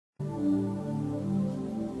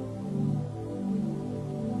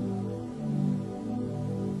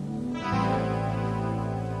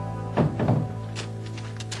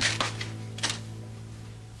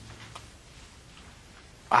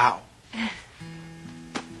Wow.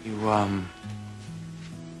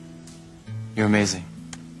 You're amazing.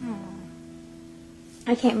 Oh.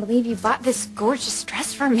 I can't believe you bought this gorgeous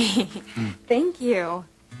dress for me. Thank you.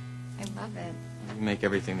 I love it. You make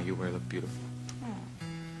everything that you wear look beautiful. Oh.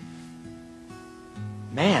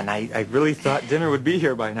 Man, I really thought dinner would be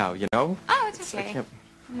here by now, you know? Oh, it's okay.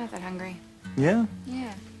 I'm not that hungry. Yeah?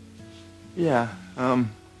 Yeah. Yeah,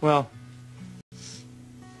 well,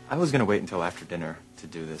 I was gonna wait until after dinner to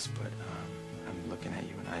do this, but, I'm looking at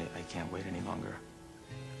you and I can't wait any longer.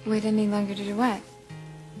 Wait any longer to do what?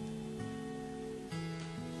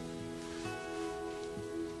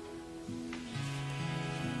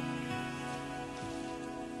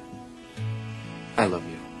 I love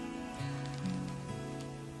you.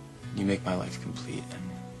 You make my life complete, and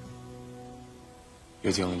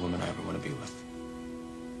you're the only woman I ever want to be with.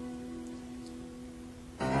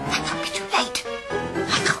 I can't be too late.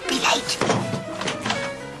 I can't be late.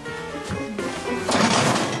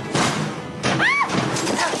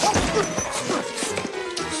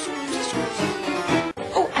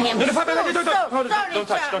 Oh, I am Don't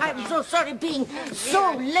touch. I'm so sorry being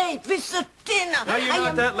so late with the dinner. No, you're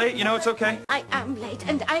not that late. You know, it's okay. I am late,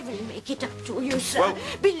 and I will make it up to you, sir. Well,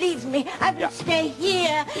 believe me, I will stay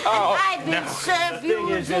here, and I will serve you. The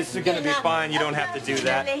thing is, this it's gonna be dinner. fine. You don't have to do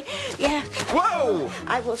that. Really? Yeah. Whoa!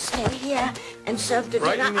 I will stay here and serve the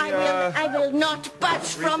Right dinner. in the, I will not budge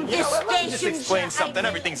from this Let me just station. explain sir. something. I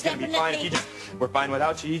will Everything's gonna be fine. If you definitely- we're fine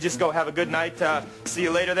without you. You just go have a good night. See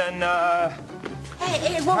you later then.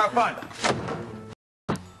 Hey, well, Have fun.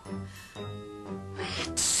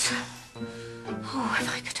 rats. Oh, if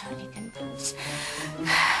I could only convince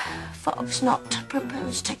Fox not to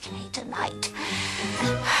propose to Kay tonight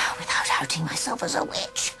without outing myself as a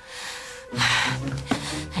witch.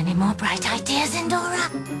 Any more bright ideas, Endora?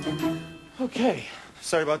 Okay.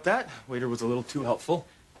 Sorry about that. Waiter was a little too helpful.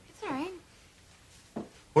 It's all right.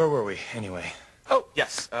 Where were we, anyway? Oh,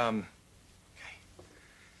 yes. Okay.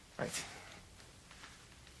 Right.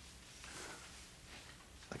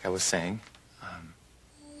 Like I was saying,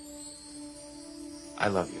 I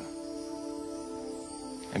love you.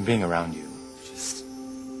 And being around you just,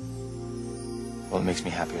 well, it makes me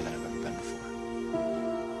happier than I've ever been before.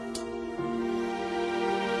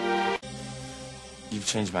 You've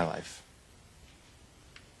changed my life.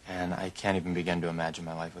 And I can't even begin to imagine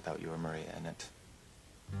my life without you or Maria in it.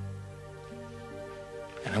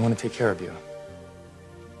 And I want to take care of you.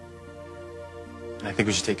 And I think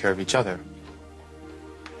we should take care of each other.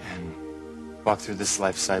 And walk through this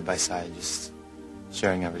life side by side, just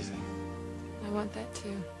sharing everything. I want that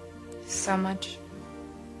too. So much.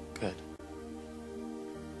 Good.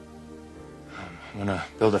 I want to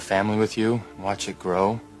build a family with you and watch it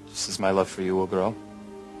grow, just as my love for you will grow.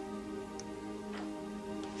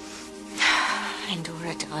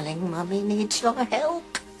 Endora, darling, Mummy needs your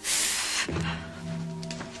help.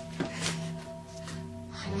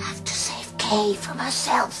 I have to save Kay from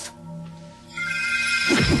herself.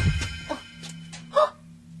 Oh,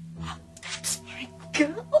 that's my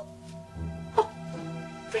girl. Oh,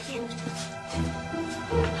 brilliant.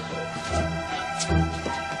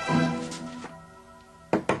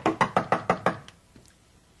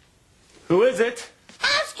 Who is it?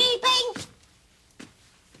 Housekeeping.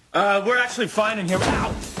 We're actually fine in here.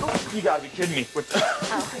 Ow! Oh, you gotta be kidding me. What the...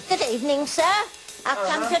 Oh, good evening, sir. I've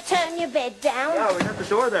come to turn your bed down. Yeah, we got the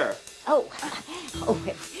door there. Oh,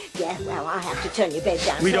 yeah, well, I have to turn your bed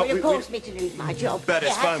down. We so don't- it caused me to lose my job. Bet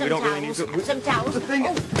it's Yeah, fine. We have don't really need towels, to- have some towels. The thing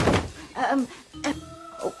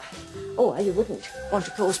Oh, you wouldn't want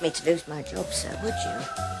to cause me to lose my job, sir, would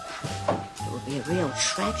you? It would be a real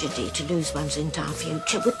tragedy to lose one's entire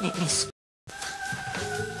future, wouldn't it, miss?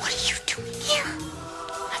 What are you doing here?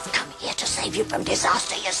 I've come here to save you from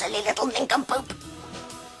disaster, you silly little nincompoop.